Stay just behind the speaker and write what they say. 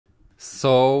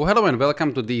So hello and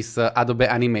welcome to this Adobe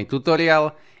Animate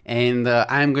tutorial, and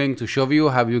I'm going to show you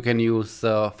how you can use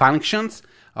functions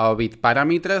with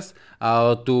parameters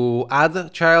to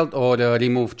add child or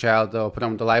remove child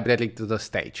from the library to the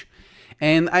stage.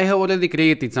 And I have already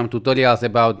created some tutorials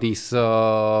about this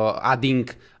adding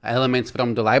elements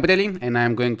from the library, and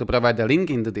I'm going to provide a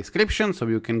link in the description so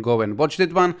you can go and watch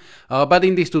that one. But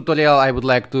in this tutorial I would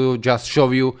like to just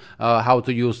show you how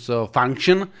to use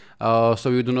function, so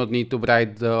you do not need to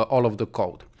write all of the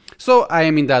code. So I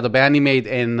am in the Adobe Animate,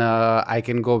 and I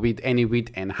can go with any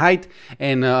width and height,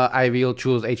 and I will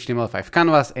choose HTML5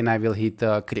 canvas and I will hit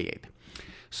create.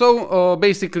 So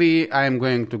basically I'm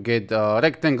going to get a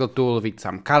rectangle tool with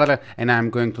some color, and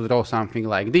I'm going to draw something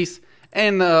like this,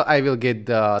 and I will get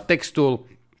the text tool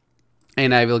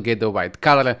and I will get the white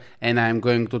color, and I'm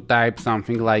going to type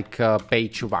something like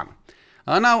page 1.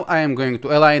 Now I am going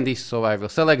to align this, so I will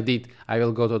select it, I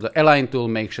will go to the align tool,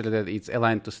 make sure that it's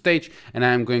aligned to stage, and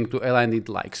I am going to align it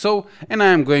like so, and I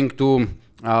am going to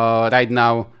right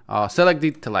now select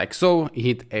it like so,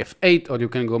 hit F8, or you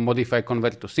can go modify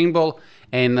convert to symbol,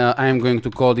 and I am going to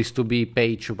call this to be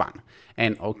page 1,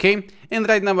 and OK. And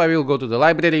right now I will go to the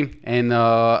library, and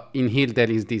in here there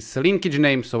is this linkage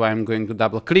name, so I'm going to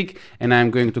double click and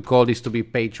I'm going to call this to be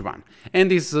page 1.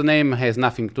 And this name has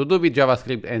nothing to do with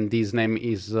JavaScript, and this name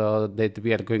is that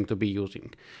we are going to be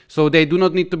using. So they do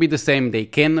not need to be the same, they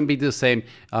can be the same,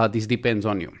 this depends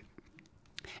on you.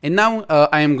 And now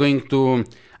I am going to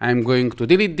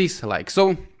delete this like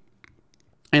so,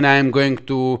 and I am going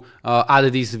to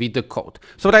add this with the code.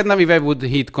 So right now if I would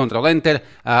hit Ctrl Enter,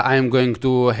 I am going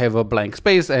to have a blank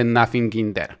space and nothing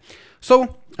in there.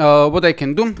 So what I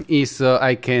can do is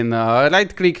I can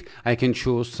right click, I can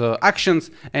choose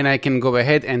actions, and I can go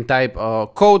ahead and type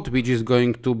code which is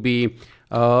going to be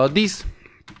this,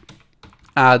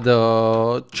 add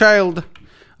child,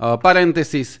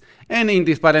 parentheses, and in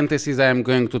this parentheses I am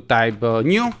going to type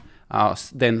new,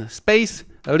 then space,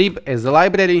 lib as a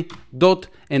library, dot,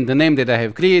 and the name that I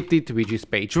have created, which is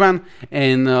page 1,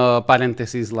 and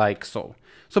parentheses like so.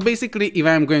 So basically if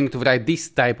I'm going to write this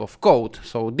type of code,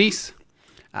 so this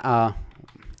add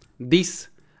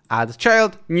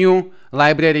child, new,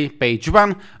 library, page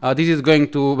 1, this is going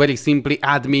to very simply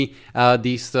add me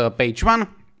this page 1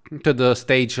 to the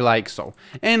stage like so.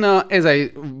 And as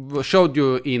I showed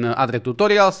you in other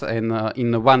tutorials, and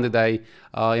in one that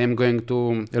I am going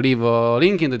to leave a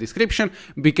link in the description,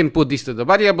 we can put this to the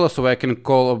variable, so I can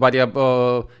call a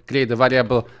variable, create a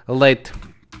variable let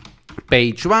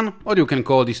page 1, or you can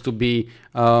call this to be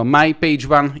my page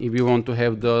 1 if you want to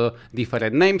have the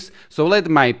different names. So let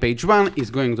my page 1 is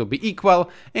going to be equal,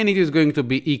 and it is going to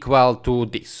be equal to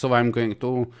this. So I'm going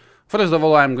to, first of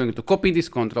all, I'm going to copy this,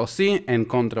 Ctrl C and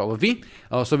Ctrl V,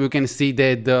 so you can see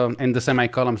that, and the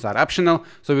semicolons are optional,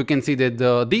 so you can see that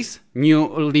this new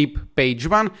lib page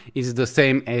 1 is the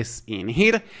same as in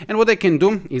here. And what I can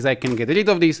do is I can get rid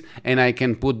of this, and I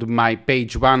can put my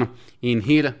page 1 in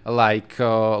here like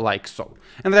so.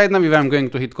 And right now if I'm going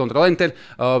to hit Ctrl Enter,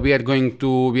 we are going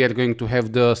to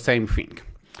have the same thing.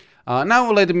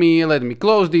 Now let me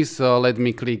close this, let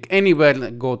me click anywhere,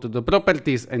 go to the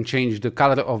properties and change the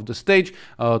color of the stage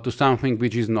to something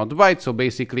which is not white. So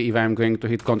basically if I'm going to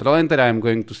hit Ctrl Enter, I'm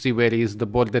going to see where is the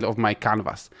border of my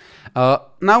canvas.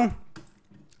 Now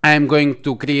I am going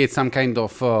to create some kind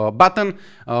of button,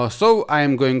 so I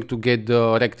am going to get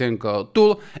the rectangle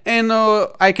tool, and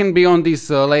I can be on this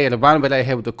layer 1 where I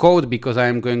have the code, because I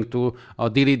am going to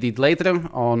delete it later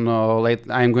on.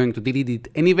 I am going to delete it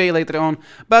anyway later on,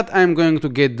 but I am going to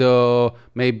get the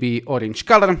maybe orange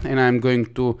color, and I am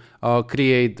going to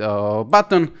create a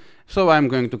button. So I'm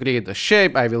going to create a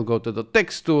shape, I will go to the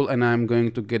text tool, and I'm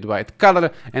going to get white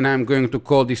color, and I'm going to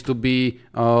call this to be,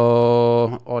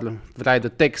 or write the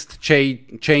text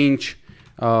change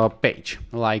page,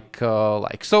 like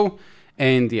so.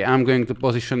 And yeah, I'm going to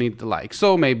position it like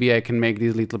so. Maybe I can make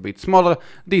this a little bit smaller,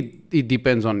 it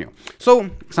depends on you. So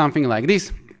something like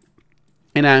this.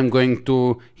 And I'm going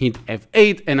to hit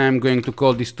F8, and I'm going to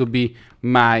call this to be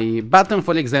my button,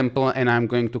 for example, and I'm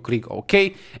going to click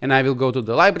OK, and I will go to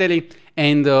the library,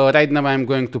 and right now I'm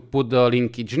going to put the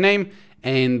linkage name,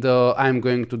 and I'm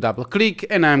going to double click,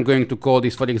 and I'm going to call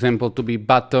this, for example, to be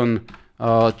button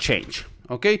change.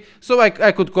 Okay, so I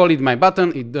could call it my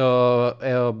button,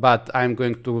 but I'm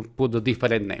going to put a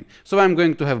different name. So I'm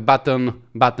going to have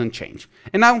button change.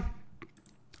 And now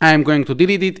I'm going to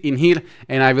delete it in here,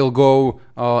 and I will go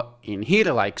in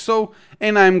here like so,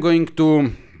 and I'm going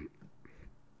to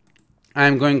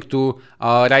I'm going to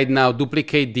right now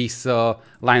duplicate this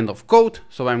line of code.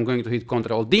 So I'm going to hit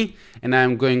Ctrl D and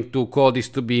I'm going to call this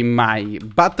to be my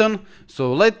button.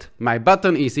 So let my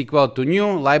button is equal to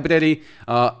new library,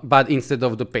 but instead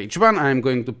of the page 1, I'm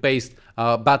going to paste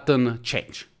button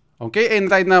change. Okay, and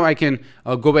right now I can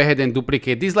go ahead and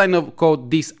duplicate this line of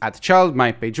code, this add child,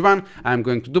 my page 1. I'm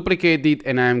going to duplicate it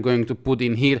and I'm going to put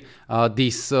in here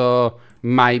this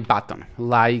my button,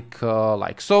 like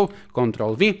so,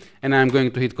 Ctrl V, and I'm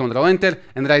going to hit Ctrl Enter,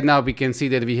 and right now we can see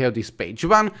that we have this page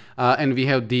 1 and we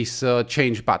have this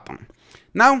change button.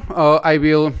 Now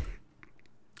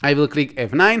I will click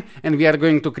F9 and we are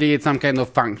going to create some kind of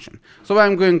function. So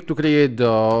I'm going to create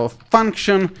the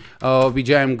function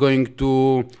which I'm going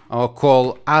to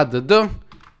call add the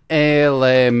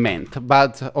element,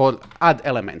 or add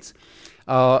elements.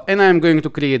 And I'm going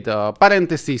to create a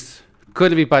parenthesis,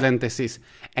 curly parenthesis,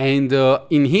 and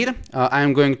in here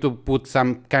I'm going to put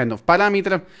some kind of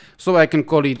parameter, so I can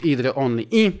call it either only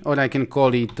E or I can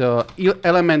call it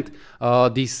element.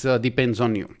 This depends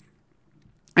on you.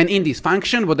 And in this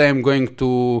function, what I am going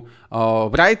to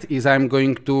write is I'm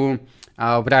going to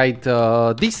write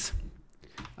this,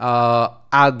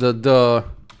 add the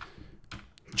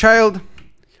child,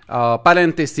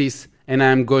 parenthesis, and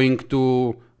I'm going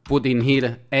to put in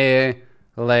here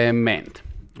element.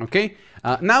 Okay.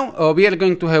 Now we are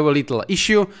going to have a little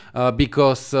issue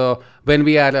because when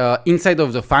we are inside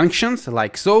of the functions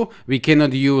like so, we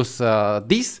cannot use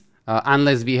this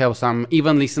unless we have some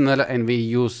even listener and we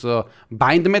use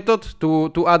bind method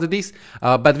to add this,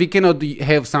 but we cannot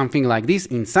have something like this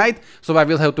inside. So I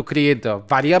will have to create a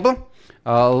variable,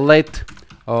 let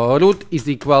root is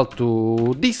equal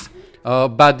to this,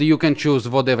 but you can choose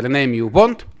whatever name you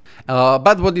want.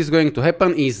 But what is going to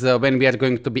happen is when we are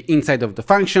going to be inside of the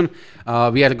function,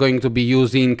 we are going to be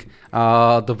using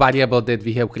the variable that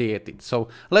we have created. So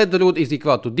let the root is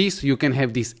equal to this. You can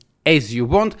have this as you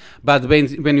want, but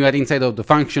when you are inside of the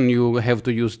function, you have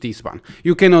to use this one.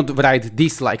 You cannot write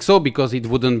this like so because it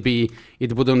wouldn't be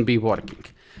working.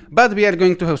 But we are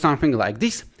going to have something like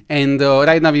this, and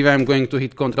right now if I'm going to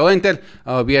hit Ctrl Enter,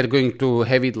 we are going to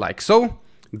have it like so.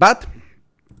 But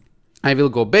I will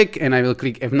go back and I will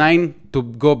click F9 to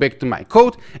go back to my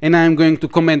code, and I'm going to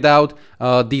comment out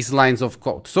these lines of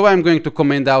code. So I'm going to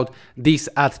comment out this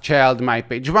add child my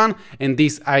page 1 and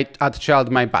this add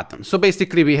child my button. So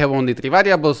basically we have only 3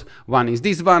 variables. One is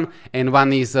this one, and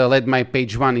one is let my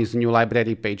page 1 is new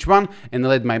library page 1, and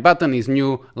let my button is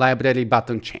new library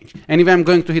button change. And if I'm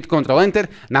going to hit Ctrl Enter,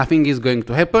 nothing is going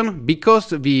to happen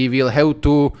because we will have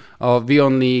to we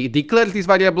only declare this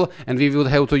variable, and we will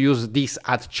have to use this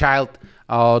add child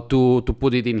to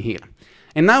put it in here.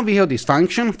 And now we have this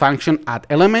function add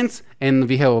elements, and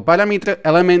we have a parameter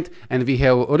element, and we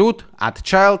have root add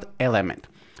child element.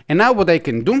 And now what I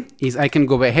can do is I can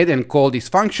go ahead and call this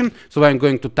function. So I'm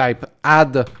going to type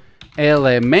add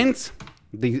elements.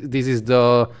 This is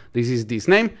this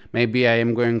name. Maybe I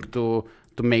am going to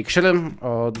make sure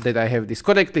that I have this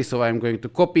correctly, so I'm going to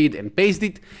copy it and paste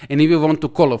it. And if you want to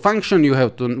call a function, you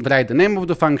have to write the name of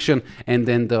the function and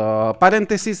then the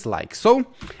parentheses like so.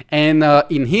 And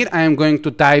in here I am going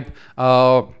to type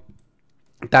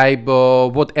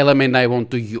what element I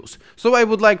want to use. So I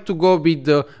would like to go with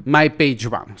my page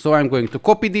 1. So I'm going to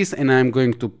copy this and I'm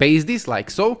going to paste this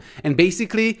like so. And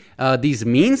basically this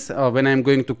means when I'm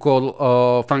going to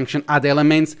call function add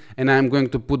elements and I'm going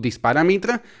to put this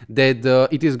parameter, that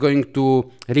it is going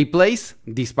to replace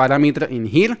this parameter in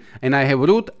here, and I have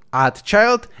root add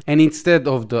child, and instead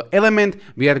of the element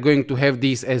we are going to have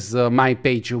this as my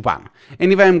page 1.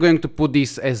 And if I'm going to put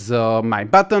this as my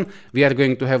button, we are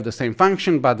going to have the same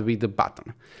function but with the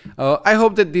button. I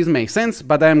hope that this makes sense,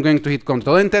 but I'm going to hit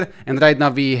Ctrl Enter, and right now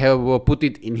we have put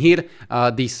it in here,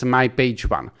 this my page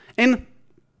 1. And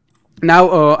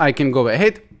now I can go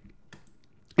ahead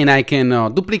and I can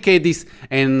duplicate this,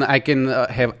 and I can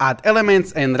have add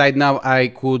elements, and right now I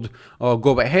could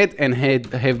go ahead and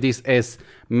have this as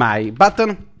my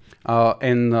button,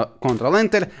 and Ctrl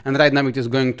Enter, and right now it is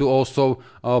going to also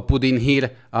put in here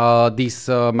this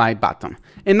my button.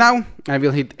 And now I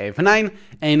will hit F9,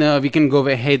 and we can go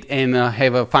ahead and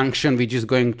have a function which is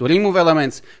going to remove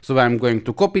elements. So I'm going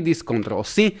to copy this, Ctrl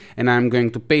C, and I'm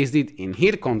going to paste it in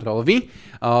here, Ctrl V,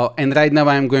 and right now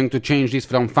I'm going to change this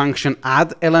from function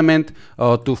add element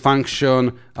to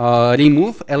function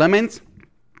remove elements.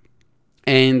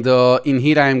 And in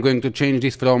here I am going to change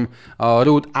this from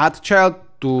root add child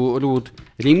to root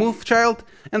remove child.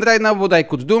 And right now what I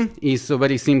could do is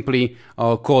very simply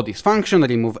call this function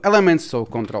remove elements, so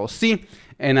Ctrl C,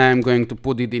 and I'm going to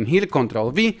put it in here,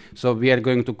 Control V. So we are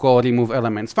going to call remove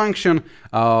elements function.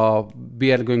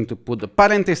 We are going to put the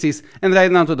parentheses, and right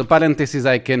now to the parentheses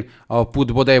I can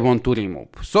put what I want to remove.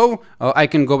 So I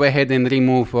can go ahead and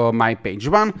remove my page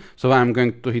 1. So I'm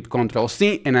going to hit Control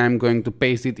C, and I'm going to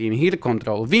paste it in here,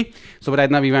 Control V. So right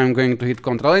now if I'm going to hit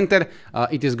Control Enter,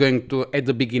 it is going to at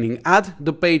the beginning add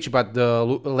the page, but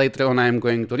later on I'm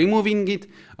going to removing it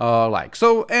like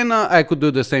so. And I could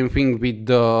do the same thing with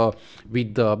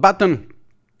the button.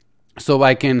 So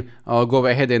I can go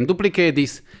ahead and duplicate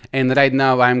this, and right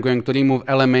now I'm going to remove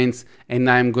elements, and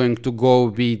I'm going to go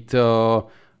with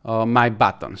my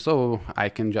button. So I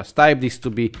can just type this to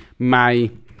be my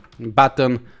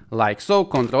button like so,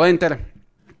 Control Enter,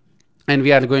 and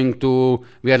we are going to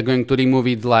remove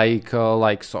it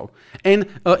like so. And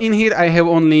in here I have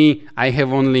only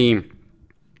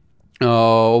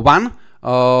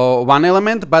one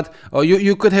element, but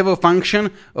you could have a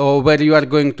function where you are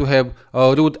going to have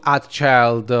root add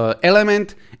child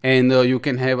element, and you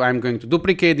can have, I'm going to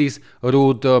duplicate this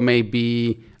root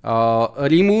maybe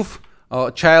remove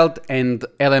child and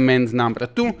element number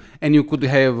 2, and you could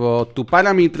have 2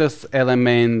 parameters,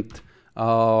 element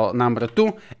number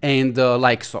 2, and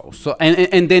like so. So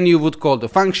and then you would call the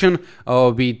function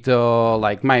with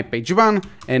like my page 1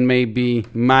 and maybe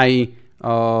my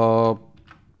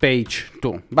page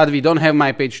 2, but we don't have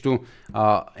my page 2,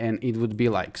 and it would be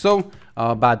like so.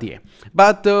 But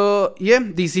yeah,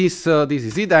 this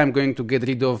is it. I'm going to get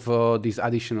rid of this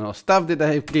additional stuff that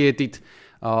I have created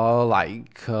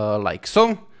like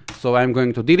so. So I'm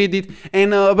going to delete it,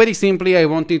 and very simply I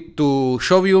wanted to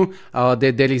show you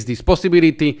that there is this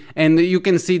possibility, and you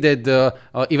can see that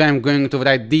if I'm going to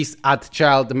write this add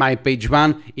child my page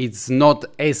 1, it's not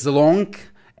as long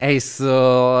as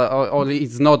or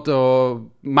it's not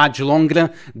much longer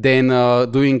than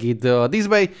doing it this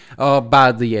way,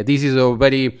 but yeah, this is a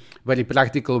very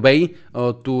practical way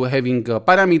to having a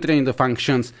parameter in the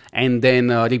functions and then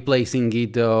replacing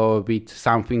it with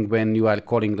something when you are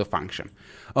calling the function.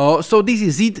 So this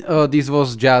is it. This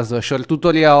was just a short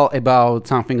tutorial about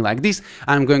something like this.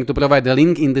 I'm going to provide a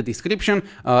link in the description,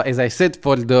 as I said,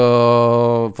 for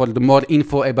the more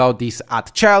info about this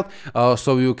add child,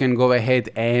 so you can go ahead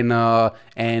and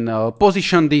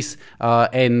position this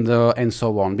and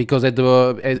so on. Because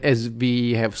as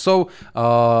we have saw,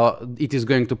 it is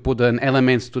going to put an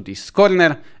elements to this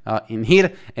corner in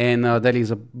here, and there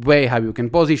is a way how you can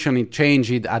position it,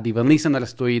 change it, add even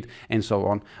listeners to it, and so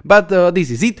on. But this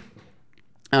is it.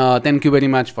 Thank you very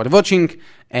much for watching,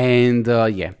 and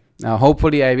yeah,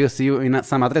 hopefully I will see you in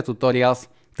some other tutorials.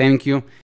 Thank you,